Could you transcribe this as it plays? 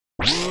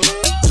Dude,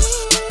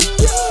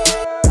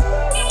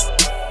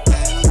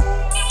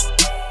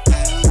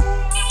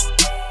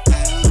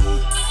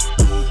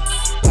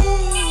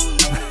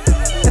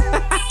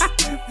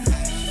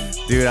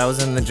 I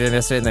was in the gym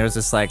yesterday and there was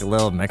this like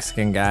little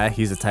Mexican guy.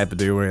 He's the type of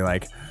dude where he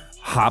like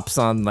hops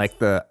on like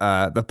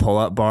the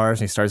pull-up bars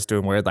and he starts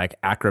doing weird like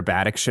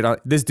acrobatic shit.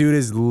 This dude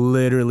is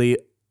literally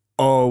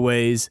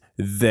always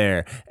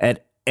there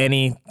at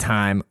any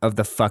time of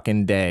the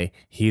fucking day.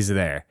 He's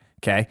there.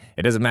 Okay.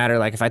 It doesn't matter.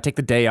 Like if I take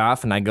the day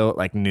off and I go at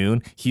like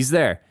noon, he's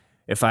there.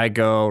 If I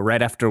go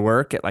right after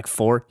work at like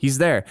 4, he's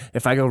there.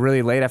 If I go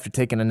really late after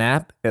taking a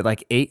nap at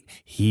like 8,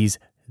 he's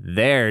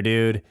there,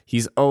 dude.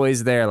 He's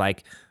always there.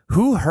 Like,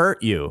 who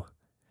hurt you?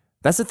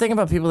 That's the thing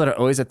about people that are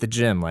always at the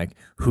gym. Like,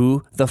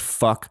 who the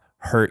fuck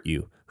hurt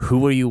you?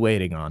 Who are you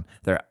waiting on?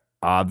 They're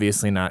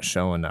obviously not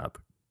showing up.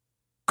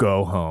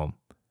 Go home.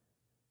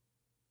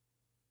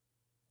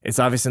 It's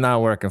obviously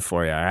not working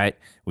for you, all right?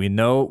 We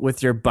know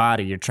with your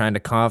body, you're trying to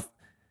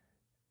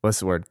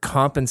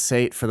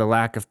compensate for the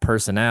lack of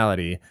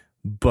personality,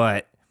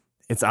 but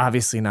it's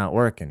obviously not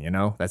working, you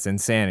know? That's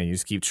insanity. You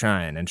just keep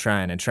trying and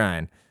trying and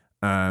trying.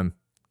 Go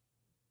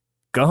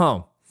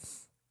home.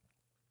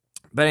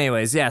 But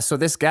anyways, yeah, so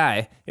this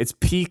guy, it's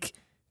peak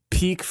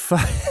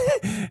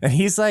and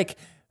he's like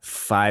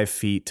 5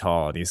 feet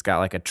tall and he's got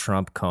like a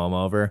Trump comb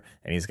over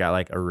and he's got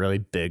like a really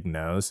big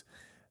nose.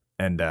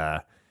 And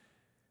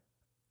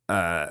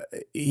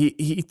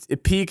he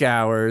peak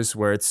hours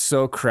where it's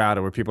so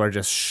crowded where people are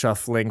just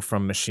shuffling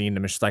from machine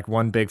to machine, like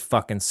one big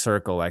fucking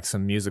circle, like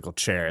some musical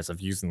chairs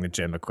of using the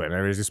gym equipment.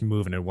 Everybody's just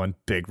moving in one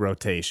big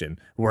rotation,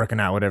 working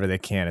out whatever they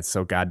can. It's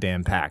so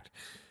goddamn packed.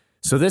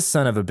 So this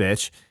son of a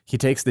bitch, he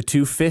takes the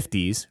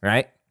 250s,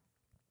 right?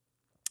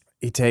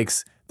 He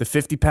takes the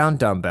 50-pound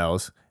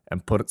dumbbells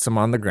and puts them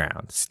on the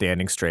ground,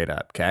 standing straight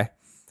up, okay?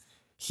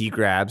 He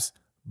grabs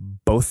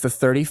both the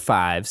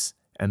 35s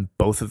and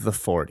both of the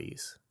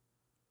 40s.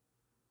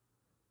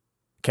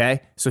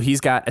 Okay? So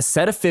he's got a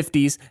set of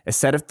 50s, a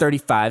set of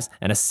 35s,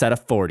 and a set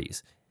of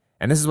 40s.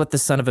 And this is what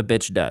this son of a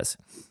bitch does.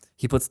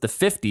 He puts the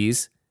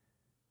 50s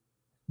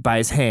by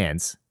his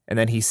hands, and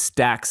then he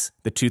stacks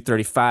the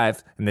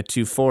 235 and the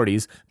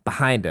 240s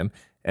behind him.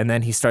 And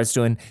then he starts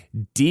doing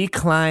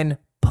decline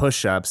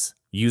push-ups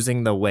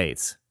using the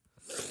weights.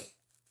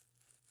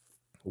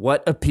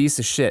 What a piece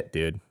of shit,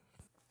 dude.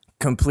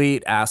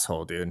 Complete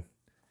asshole, dude.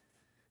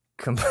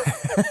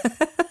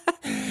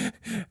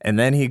 And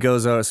then he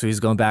goes over, so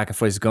he's going back and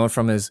forth. He's going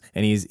from his,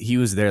 and he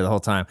was there the whole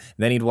time. And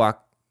then he'd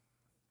walk,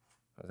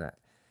 what was that?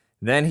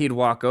 Then he'd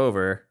walk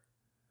over,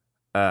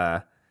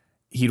 to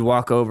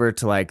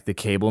like the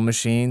cable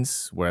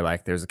machines where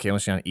like there's a cable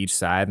machine on each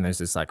side and there's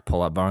this like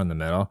pull-up bar in the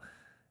middle.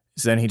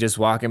 So then he'd just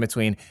walk in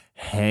between,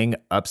 hang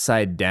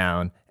upside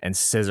down and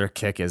scissor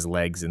kick his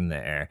legs in the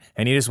air.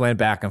 And he just went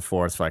back and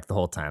forth for like the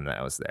whole time that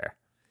I was there.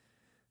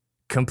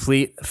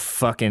 Complete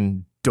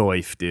fucking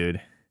doif,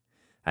 dude.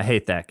 I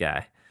hate that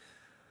guy.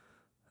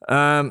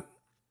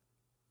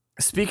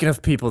 Speaking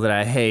of people that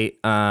I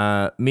hate,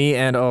 me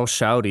and old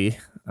Shouty,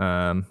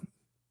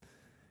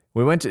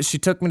 she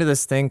took me to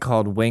this thing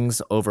called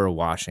Wings Over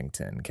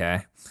Washington,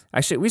 okay?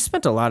 Actually, we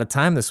spent a lot of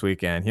time this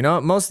weekend. You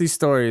know, most of these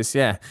stories,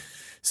 yeah.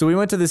 So we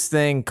went to this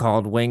thing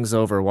called Wings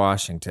Over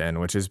Washington,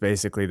 which is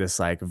basically this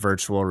like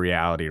virtual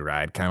reality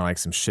ride, kind of like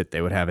some shit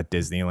they would have at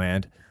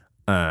Disneyland.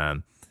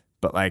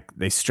 But like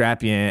they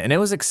strap you in, and it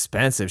was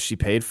expensive. She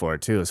paid for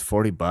it too. It was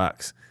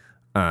 $40.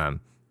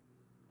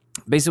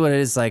 Basically what it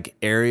is, like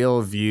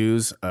aerial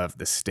views of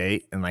the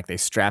state, and like they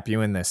strap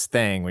you in this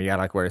thing where you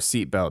gotta like wear a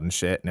seatbelt and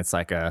shit, and it's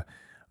like a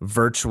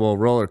virtual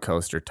roller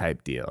coaster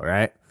type deal,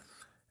 right?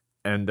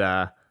 And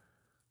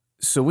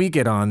so we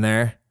get on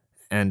there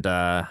and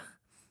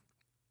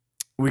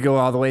we go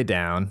all the way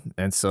down,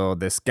 and so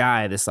this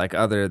guy, this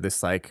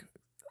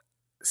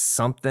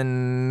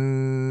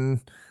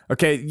something.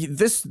 Okay,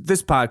 this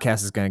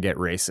podcast is gonna get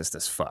racist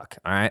as fuck.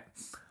 All right.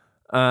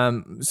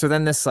 So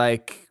then this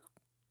like,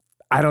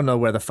 I don't know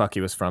where the fuck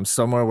he was from,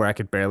 somewhere where I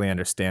could barely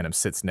understand him,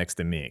 sits next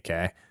to me.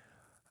 Okay.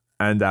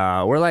 And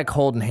we're like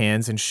holding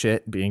hands and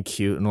shit, being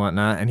cute and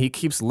whatnot. And he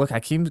keeps I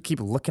keep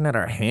looking at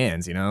our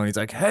hands, you know. And he's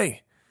like,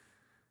 "Hey,"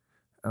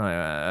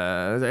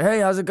 I was like,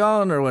 "Hey, how's it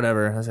going?" or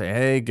whatever. I was like,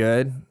 "Hey,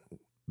 good."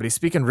 But he's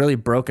speaking really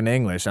broken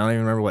English. I don't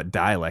even remember what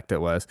dialect it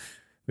was.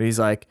 But he's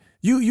like,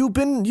 "You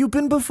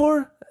been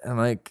before?" I'm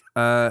like,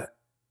 "Oh,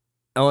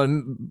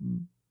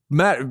 and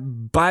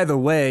Matt, by the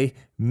way,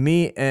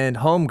 me and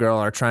homegirl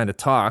are trying to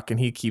talk, and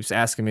he keeps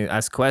asking me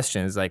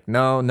questions." Like,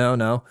 no.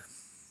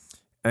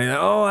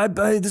 And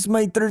this is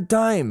my 3rd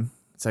time.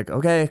 It's like,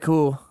 okay,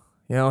 cool.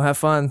 You know, have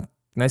fun.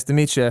 Nice to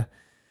meet you.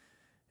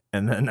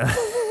 And then,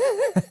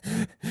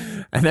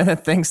 and then the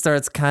thing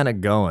starts kind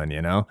of going,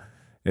 you know?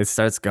 It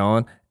starts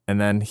going, and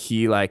then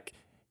he like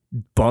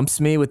bumps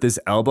me with his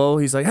elbow.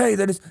 He's like, "Hey,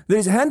 there's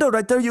a handle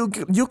right there. You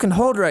can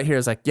hold right here."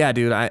 It's like, yeah,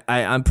 dude,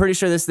 I'm pretty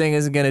sure this thing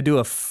isn't gonna do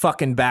a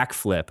fucking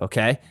backflip.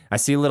 Okay, I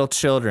see little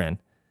children.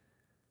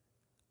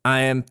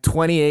 I am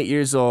 28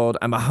 years old.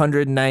 I'm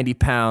 190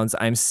 pounds.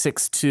 I'm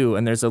 6'2",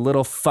 and there's a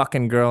little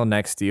fucking girl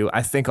next to you.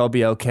 I think I'll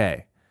be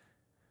okay.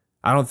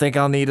 I don't think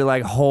I'll need to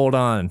like hold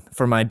on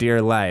for my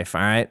dear life,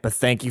 all right? But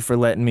thank you for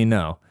letting me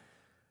know.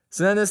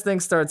 So then this thing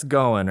starts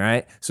going,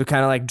 right? So it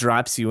kind of like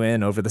drops you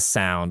in over the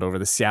sound, over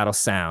the Seattle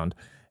sound.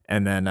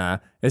 And then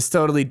it's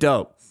totally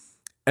dope.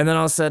 And then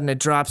all of a sudden it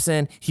drops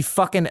in. He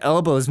fucking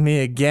elbows me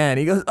again.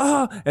 He goes,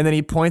 oh, and then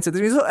he points at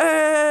me. He's like,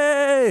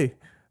 hey.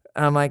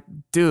 And I'm like,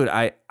 dude,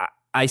 I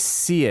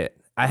see it.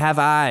 I have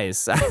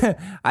eyes.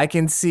 I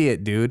can see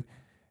it, dude.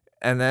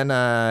 And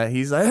then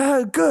he's like,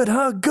 oh, good,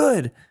 huh?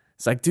 Good.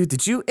 It's like, dude,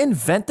 did you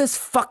invent this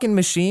fucking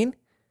machine?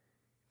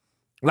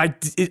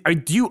 Like,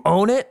 do you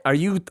own it? Are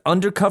you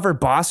undercover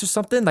boss or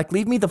something? Like,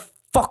 leave me the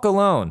fuck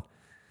alone.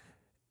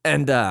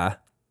 And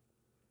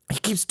he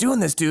keeps doing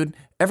this, dude.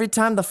 Every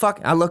time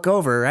I look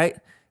over, right?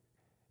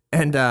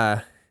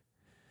 And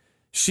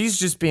she's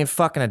just being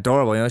fucking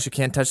adorable. You know, she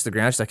can't touch the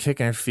ground. She's like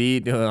kicking her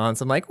feet, doing on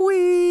some like,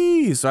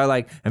 wee. So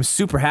I'm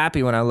super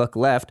happy when I look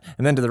left.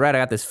 And then to the right, I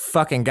got this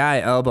fucking guy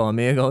elbowing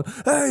me and going,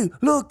 hey,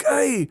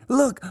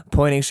 look,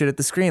 pointing shit at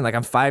the screen like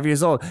I'm 5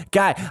 years old.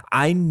 Guy,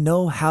 I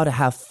know how to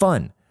have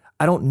fun.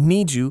 I don't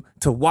need you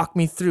to walk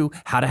me through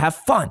how to have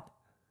fun.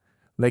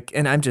 Like,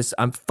 and I'm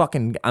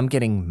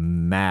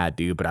getting mad,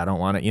 dude, but I don't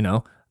want to, you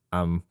know,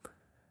 I'm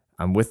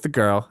with the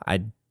girl.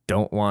 I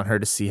don't want her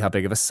to see how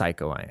big of a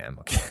psycho I am.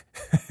 Okay.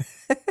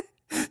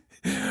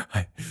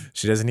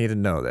 She doesn't need to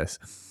know this.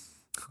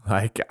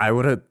 Like, I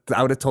would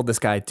have told this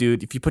guy,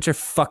 dude, if you put your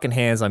fucking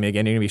hands on me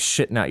again, you're gonna be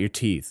shitting out your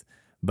teeth.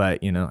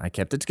 But, you know, I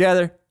kept it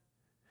together.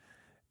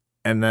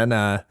 And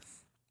then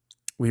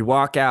we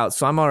walk out.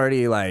 So I'm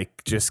already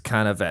like just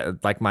kind of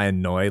at like my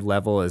annoyed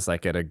level is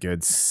like at a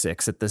good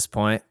 6 at this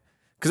point.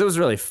 Because it was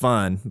really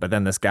fun. But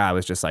then this guy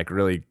was just like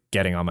really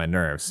getting on my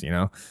nerves, you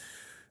know?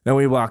 Then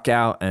we walk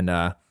out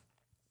and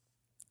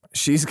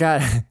she's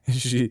got to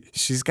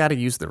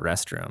use the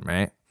restroom,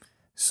 right?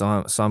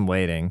 So I'm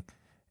waiting.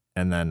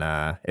 And then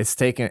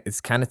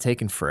it's kind of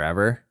taken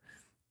forever.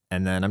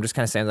 And then I'm just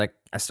kind of saying, like,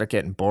 I start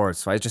getting bored.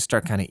 So I just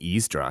start kind of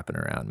eavesdropping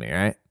around me,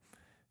 right?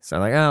 So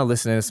I'm like, oh,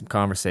 listen to some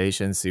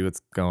conversation, see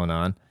what's going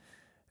on.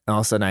 And all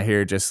of a sudden I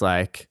hear just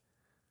like,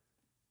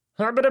 it's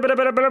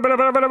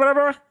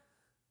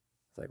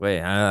like,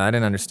 wait, I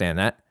didn't understand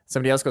that.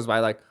 Somebody else goes by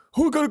like,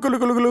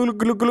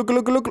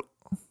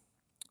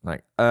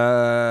 like,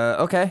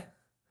 okay.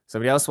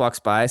 Somebody else walks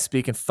by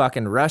speaking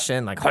fucking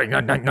Russian, like, and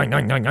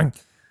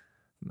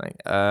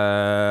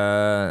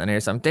I hear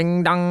some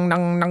ding dong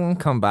dong dong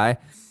come by.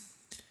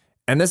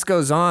 And this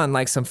goes on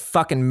like some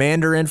fucking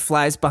Mandarin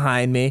flies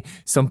behind me.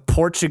 Some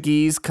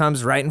Portuguese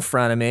comes right in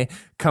front of me.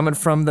 Coming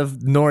from the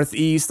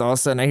northeast, all of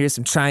a sudden I hear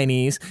some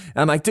Chinese.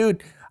 And I'm like,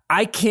 dude,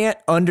 I can't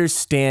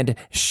understand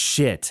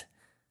shit.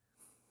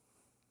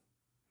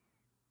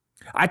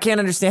 I can't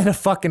understand a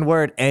fucking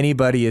word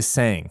anybody is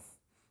saying.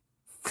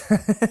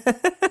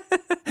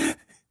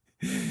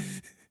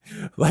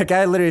 Like,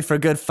 I literally, for a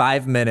good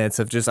 5 minutes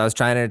of I was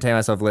trying to entertain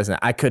myself listening,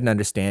 I couldn't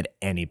understand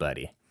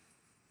anybody.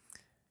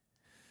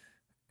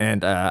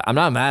 And I'm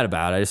not mad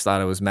about it. I just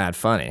thought it was mad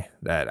funny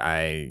that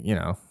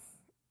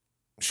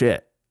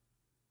shit.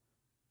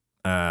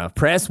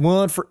 Press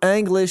 1 for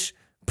English,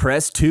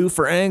 press 2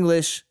 for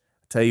English.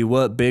 Tell you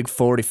what, Big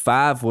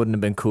 45 wouldn't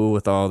have been cool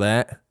with all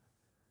that.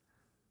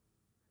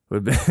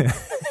 Would be.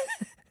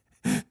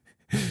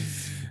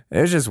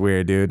 It was just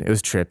weird, dude. It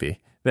was trippy.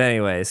 But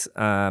anyways,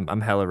 I'm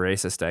hella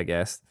racist, I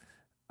guess.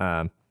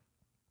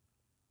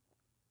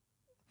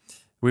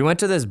 We went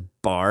to this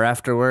bar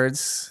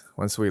afterwards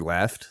once we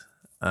left.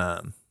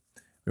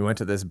 We went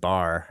to this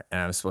bar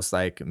and I was supposed to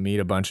like meet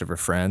a bunch of her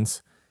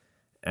friends,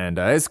 and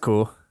it's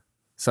cool.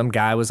 Some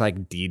guy was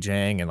like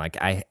DJing, and like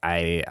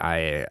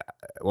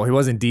well, he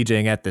wasn't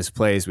DJing at this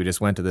place. We just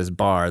went to this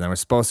bar, and then we're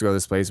supposed to go to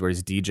this place where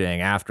he's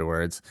DJing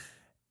afterwards,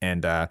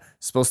 and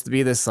supposed to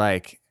be this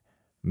like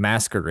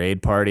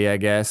masquerade party, I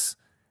guess.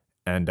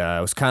 And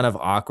it was kind of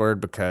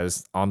awkward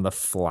because on the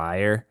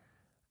flyer,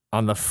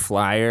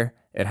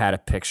 it had a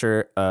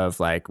picture of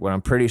like what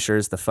I'm pretty sure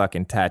is the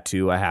fucking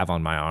tattoo I have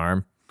on my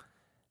arm.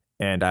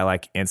 And I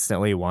like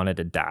instantly wanted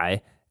to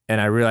die. And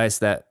I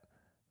realized that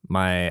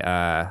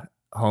my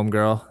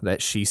homegirl,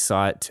 that she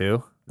saw it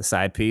too, the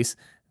side piece,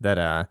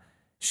 that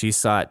she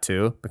saw it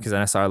too, because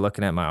then I saw her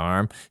looking at my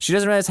arm. She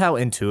doesn't realize how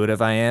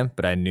intuitive I am,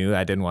 but I knew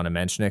I didn't want to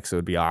mention it because it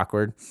would be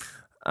awkward.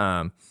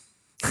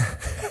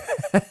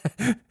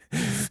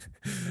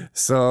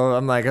 So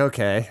I'm like,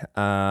 okay,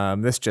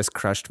 this just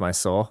crushed my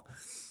soul.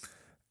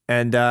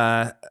 And,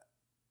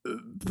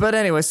 but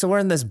anyway, so we're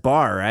in this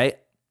bar, right?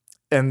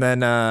 And then,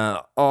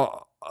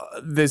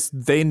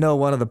 they know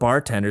one of the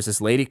bartenders,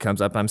 this lady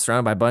comes up, I'm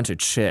surrounded by a bunch of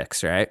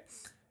chicks, right?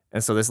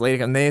 And so this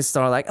lady, and they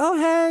start like, oh,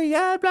 hey,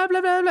 yeah, blah,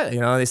 blah, blah, blah.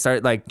 You know, they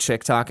start like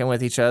chick talking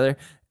with each other.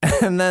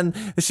 And then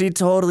she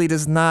totally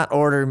does not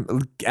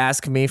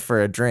ask me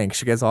for a drink.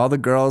 She gets all the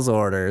girls'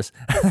 orders.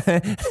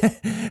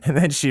 And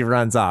then she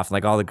runs off.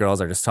 Like all the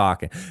girls are just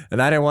talking.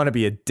 And I didn't want to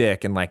be a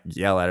dick and like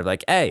yell at her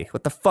like, hey,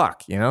 what the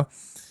fuck, you know?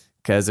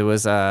 Because it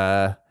was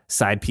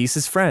side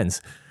pieces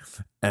friends.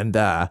 And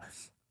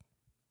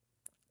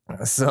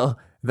so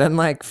Then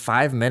like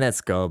 5 minutes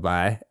go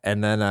by,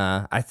 and then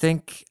I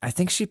think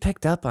she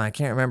picked up on, I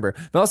can't remember.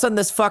 But all of a sudden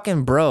this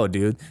fucking bro,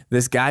 dude,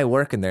 this guy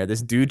working there,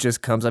 this dude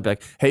just comes up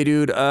like, "Hey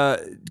dude,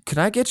 can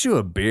I get you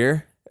a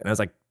beer?" And I was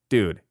like,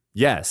 "Dude,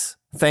 yes,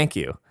 thank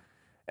you."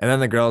 And then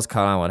the girls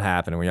caught on what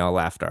happened, and we all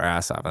laughed our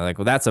ass off. I'm like,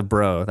 "Well, that's a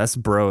bro. That's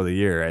bro of the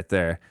year right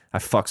there. I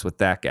fucks with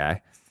that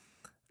guy."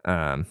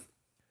 That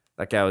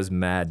guy was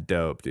mad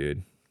dope,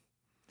 dude.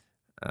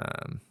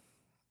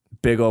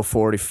 Big old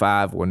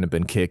 45 wouldn't have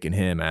been kicking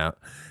him out.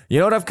 You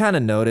know what I've kind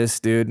of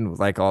noticed, dude?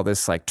 Like all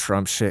this like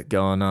Trump shit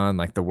going on,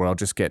 like the world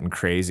just getting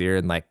crazier,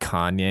 and like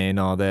Kanye and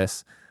all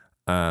this.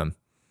 Um,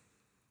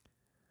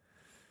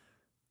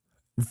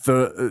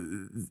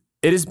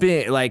 it is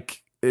being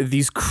like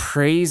these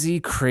crazy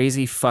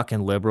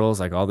fucking liberals,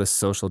 like all this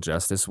social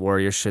justice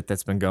warrior shit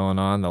that's been going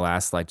on the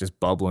last like just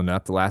bubbling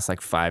up the last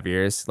like 5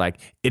 years. Like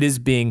it is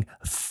being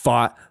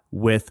fought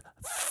with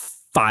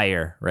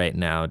fire right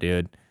now,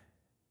 dude.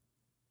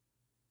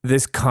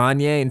 This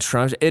Kanye and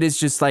Trump, it is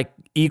just like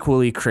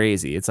equally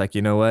crazy. It's like,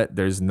 you know what?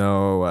 There's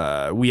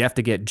no, we have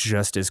to get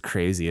just as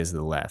crazy as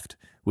the left.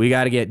 We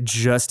got to get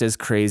just as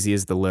crazy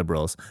as the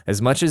liberals.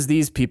 As much as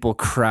these people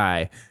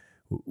cry,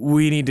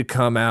 we need to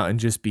come out and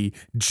just be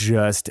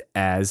just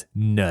as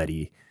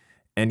nutty.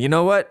 And you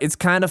know what? It's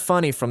kind of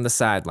funny from the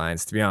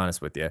sidelines, to be honest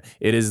with you.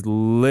 It is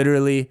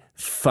literally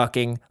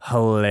fucking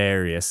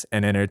hilarious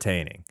and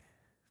entertaining.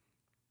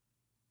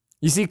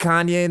 You see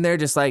Kanye in there,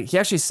 just like, he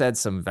actually said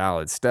some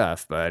valid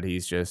stuff, but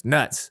he's just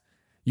nuts.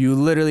 You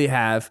literally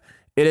have,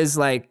 it is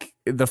like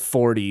the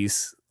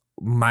 40s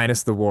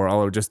minus the war,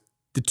 all over, just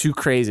the two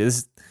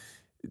crazies.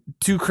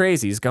 Two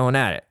crazies going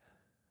at it.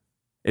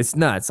 It's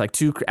nuts, like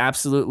two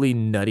absolutely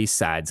nutty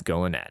sides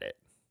going at it.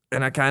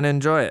 And I kind of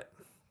enjoy it.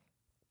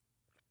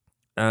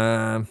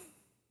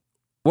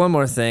 One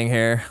more thing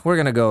here. We're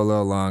going to go a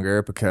little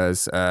longer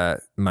because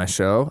my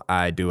show,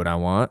 I do what I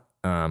want.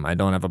 I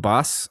don't have a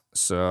boss,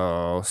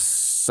 so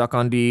suck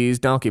on these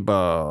donkey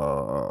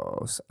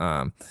balls.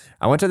 I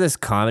went to this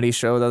comedy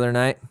show the other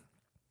night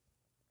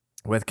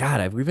with,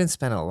 God, we've been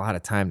spending a lot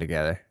of time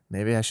together.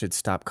 Maybe I should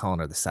stop calling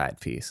her the side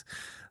piece.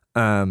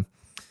 But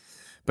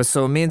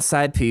so me and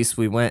side piece,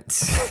 we went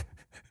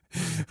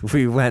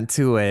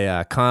to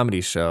a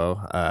comedy show.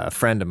 A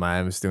friend of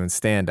mine was doing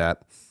stand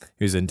up.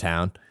 He was in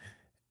town,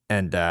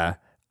 and I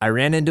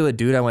ran into a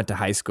dude I went to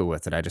high school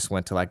with, and I just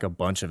went to like a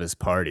bunch of his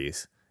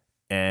parties.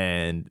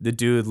 And the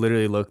dude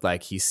literally looked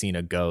like he's seen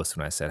a ghost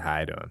when I said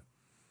hi to him.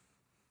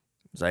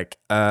 He's like,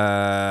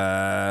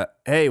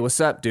 hey, what's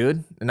up,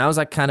 dude? And I was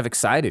like kind of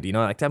excited, you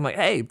know, like I'm like,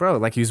 hey, bro,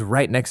 like he was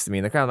right next to me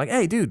in the crowd. I'm like,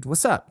 hey, dude,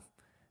 what's up?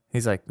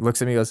 He's like,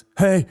 looks at me, goes,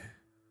 hey.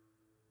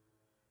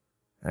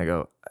 I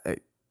go, hey,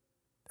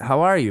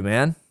 how are you,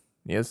 man?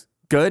 He goes,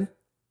 good.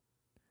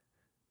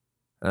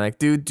 I'm like,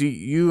 dude, do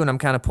you, and I'm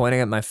kind of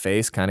pointing at my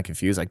face, kind of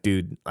confused, like,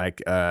 dude,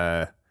 like,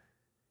 do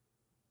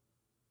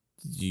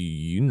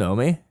you know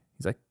me?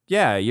 He's like,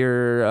 yeah,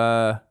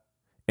 you're,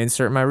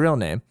 insert my real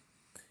name.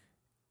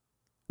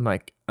 I'm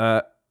like,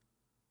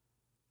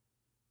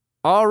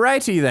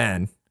 alrighty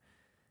then.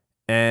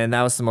 And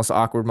that was the most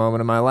awkward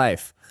moment of my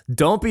life.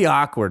 Don't be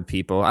awkward,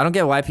 people. I don't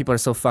get why people are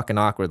so fucking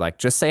awkward. Like,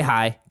 just say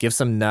hi, give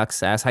some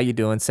knucks, ask how you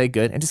doing, say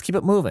good, and just keep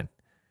it moving.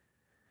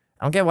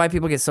 I don't get why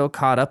people get so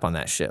caught up on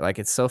that shit. Like,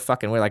 it's so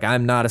fucking weird. Like,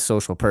 I'm not a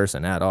social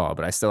person at all,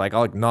 but I still, like,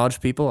 I'll acknowledge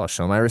people, I'll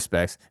show my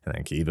respects, and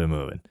then keep it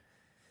moving.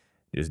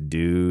 Just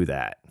do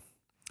that.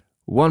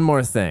 One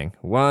more thing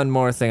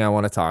I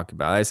want to talk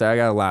about. I said I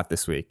got a lot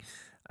this week.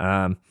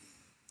 When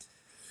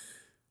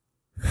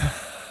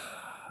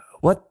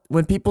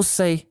people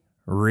say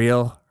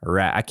real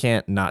rap, I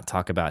can't not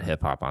talk about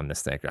hip hop on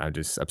this thing. I'm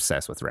just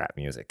obsessed with rap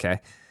music,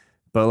 okay?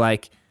 But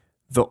like,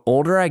 the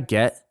older I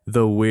get,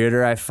 the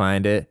weirder I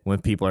find it when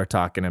people are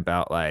talking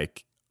about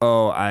like,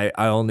 oh, I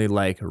only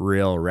like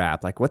real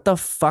rap. Like, what the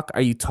fuck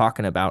are you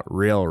talking about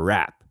real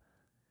rap?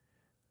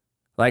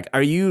 Like,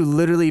 are you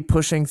literally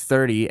pushing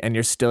 30 and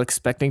you're still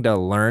expecting to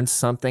learn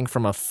something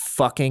from a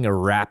fucking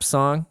rap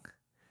song?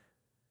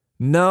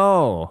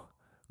 No.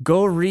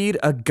 Go read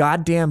a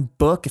goddamn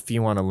book if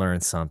you want to learn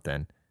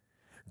something.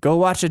 Go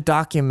watch a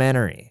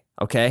documentary,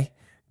 okay?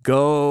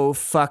 Go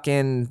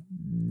fucking,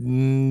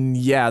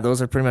 yeah,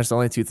 those are pretty much the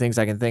only two things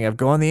I can think of.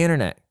 Go on the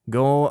internet.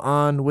 Go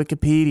on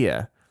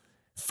Wikipedia.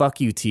 Fuck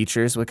you,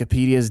 teachers.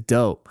 Wikipedia is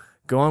dope.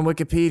 Go on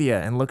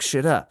Wikipedia and look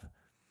shit up.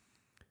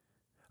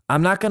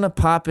 I'm not going to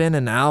pop in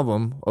an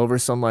album over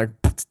some like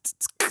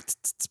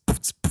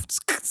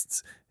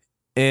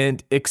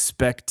and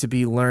expect to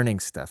be learning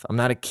stuff. I'm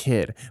not a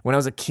kid. When I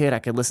was a kid, I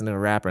could listen to a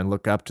rapper and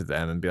look up to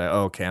them and be like,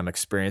 oh, okay, I'm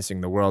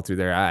experiencing the world through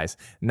their eyes.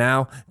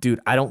 Now, dude,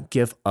 I don't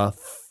give a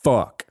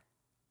fuck.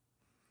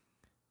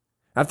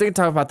 I've thinking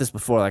talk about this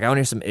before. Like, I want to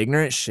hear some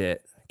ignorant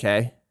shit,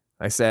 okay?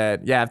 I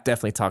said, yeah, I've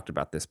definitely talked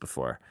about this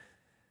before.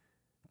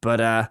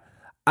 But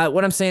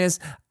what I'm saying is,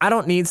 I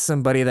don't need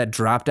somebody that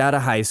dropped out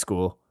of high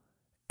school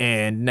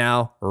and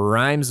now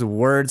rhymes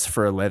words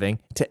for a living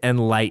to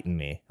enlighten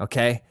me,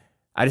 okay?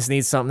 I just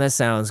need something that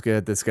sounds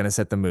good that's going to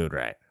set the mood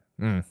right.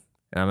 And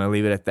I'm going to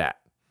leave it at that.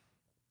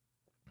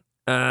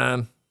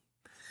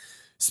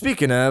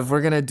 Speaking of,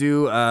 we're going to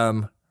do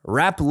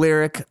rap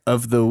lyric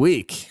of the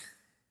week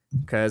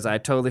because I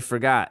totally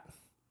forgot.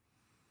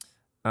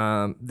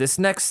 This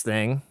next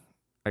thing,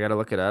 I got to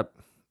look it up.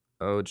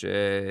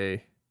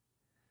 OJ,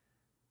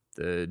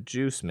 the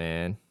Juice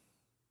Man,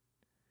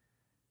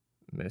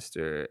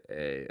 Mr.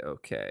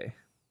 A-OK.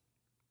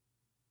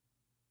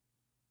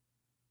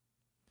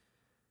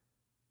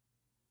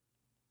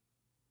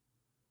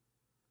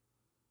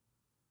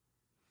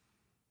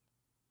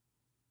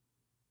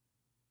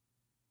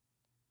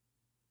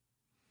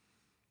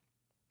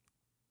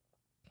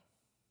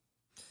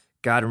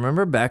 God,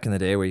 remember back in the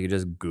day where you could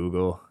just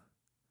Google?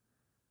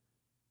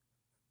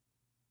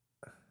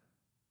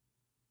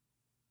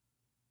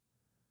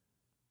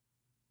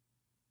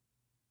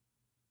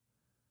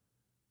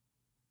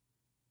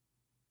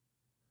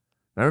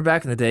 Remember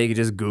back in the day you could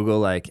just Google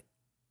like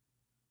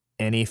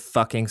any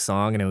fucking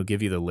song and it would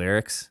give you the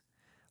lyrics?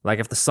 Like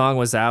if the song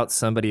was out,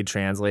 somebody had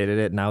translated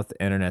it. Now with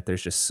the internet,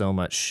 there's just so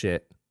much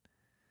shit.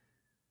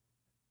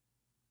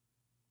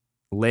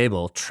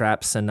 Label,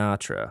 Trap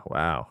Sinatra.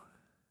 Wow.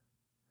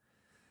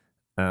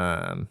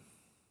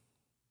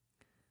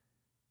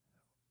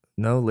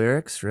 No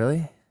lyrics,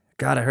 really?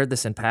 God, I heard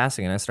this in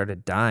passing and I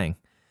started dying.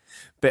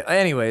 But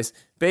anyways,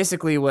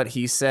 basically what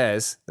he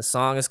says, the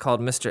song is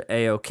called Mr.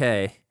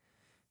 A-OK.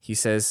 He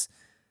says,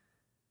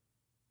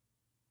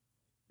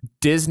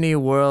 Disney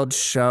World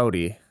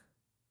shouty,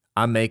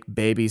 I make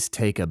babies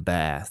take a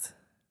bath.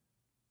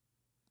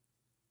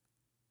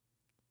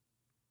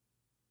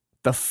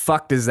 The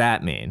fuck does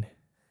that mean?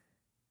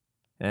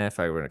 If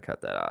I were to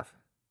cut that off.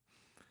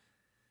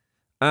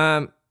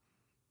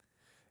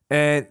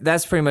 And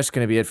that's pretty much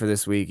going to be it for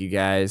this week, you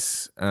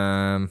guys.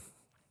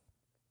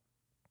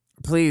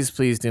 Please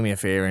do me a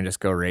favor and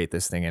just go rate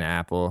this thing in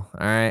Apple.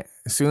 All right.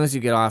 As soon as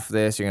you get off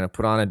this, you're going to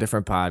put on a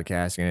different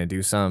podcast. You're going to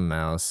do something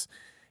else.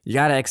 You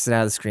got to exit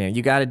out of the screen.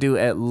 You got to do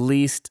at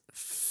least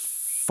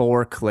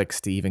 4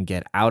 clicks to even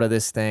get out of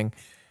this thing.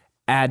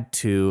 Add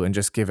 2 and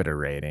just give it a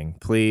rating,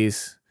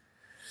 please.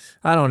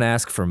 I don't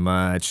ask for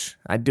much.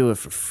 I do it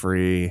for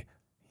free.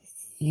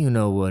 You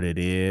know what it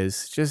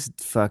is. Just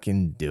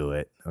fucking do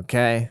it,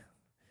 okay?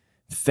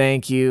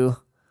 Thank you.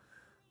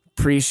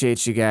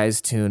 Appreciate you guys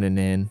tuning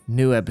in.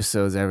 New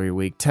episodes every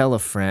week. Tell a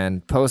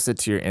friend. Post it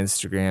to your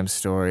Instagram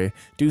story.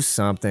 Do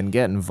something.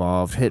 Get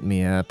involved. Hit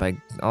me up.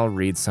 I'll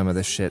read some of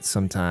the shit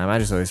sometime. I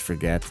just always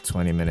forget. The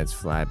 20 minutes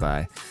fly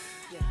by.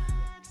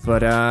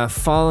 But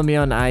follow me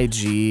on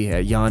IG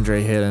at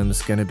Yandre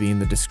Hit'ems. Gonna be in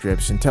the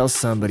description. Tell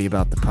somebody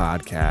about the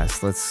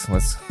podcast.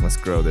 Let's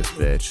grow this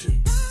bitch.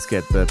 Let's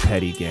get the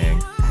petty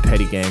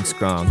gang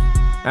strong.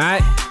 All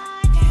right,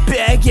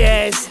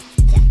 bitches.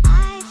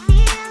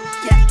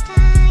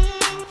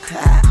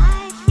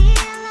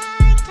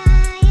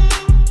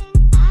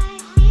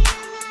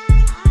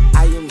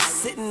 I am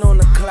sitting on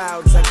the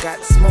clouds. I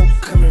got smoke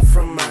coming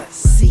from my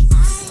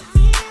seats.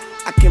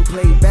 I can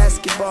play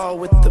basketball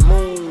with the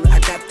moon. I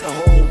got the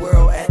whole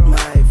world at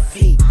my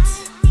feet.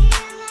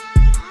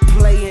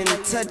 Playing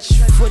touch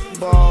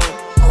football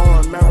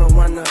on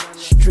marijuana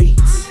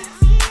streets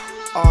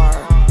or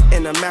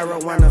in a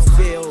marijuana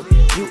field.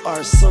 You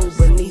are so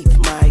beneath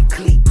my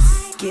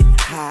cleats. Get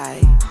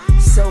high,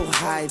 so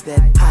high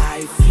that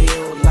I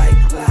feel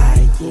like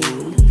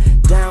lying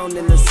down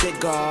in a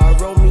cigar.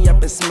 Roll me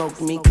up and smoke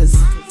me, cause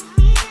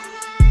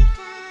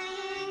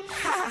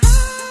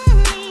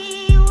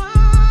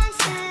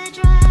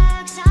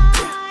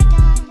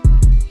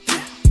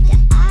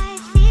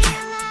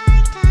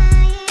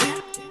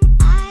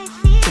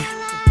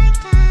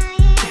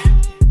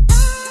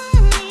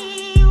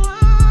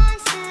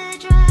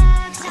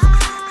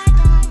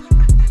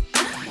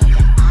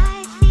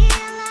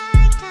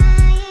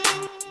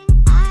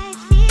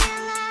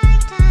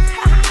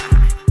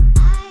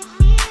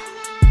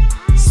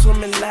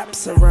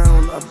laps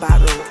around a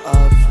bottle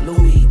of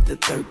Louis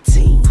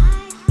XIII,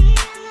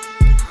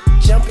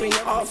 jumping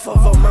off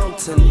of a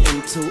mountain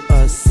into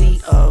a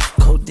sea of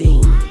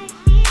codeine.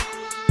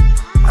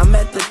 I'm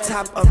at the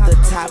top of the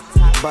top,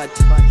 but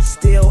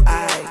still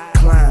I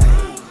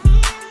climb.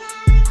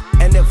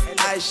 And if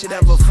I should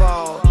ever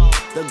fall,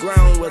 the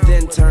ground will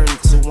then turn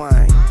to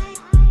wine.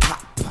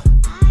 Pop,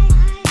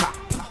 pop,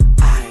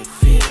 I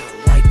feel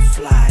like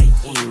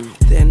flying,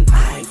 then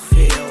I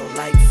feel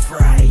like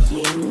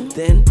frying,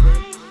 then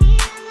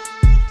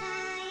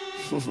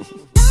I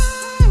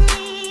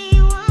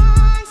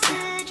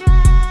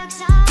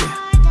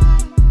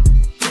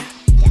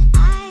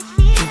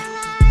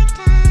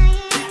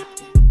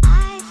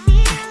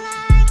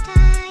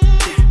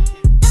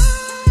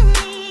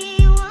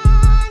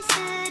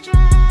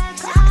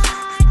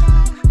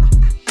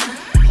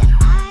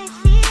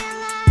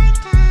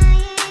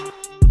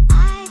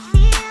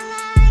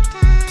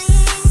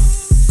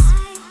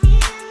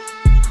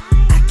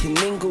can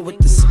mingle with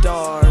the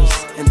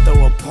stars and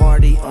throw a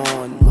party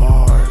on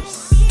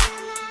Mars.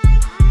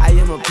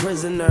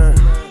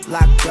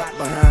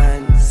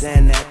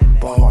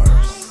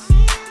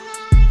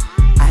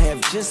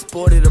 just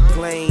boarded a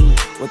plane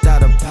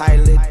without a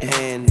pilot,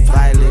 and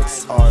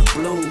violets are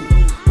blue,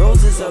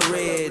 roses are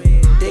red,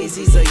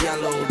 daisies are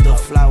yellow, the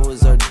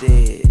flowers are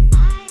dead.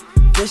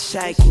 Wish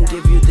I can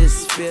give you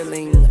this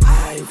feeling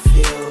I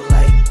feel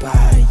like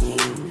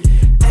buying.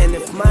 And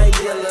if my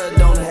dealer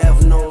don't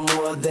have no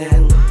more,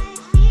 then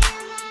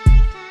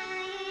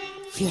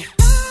yeah.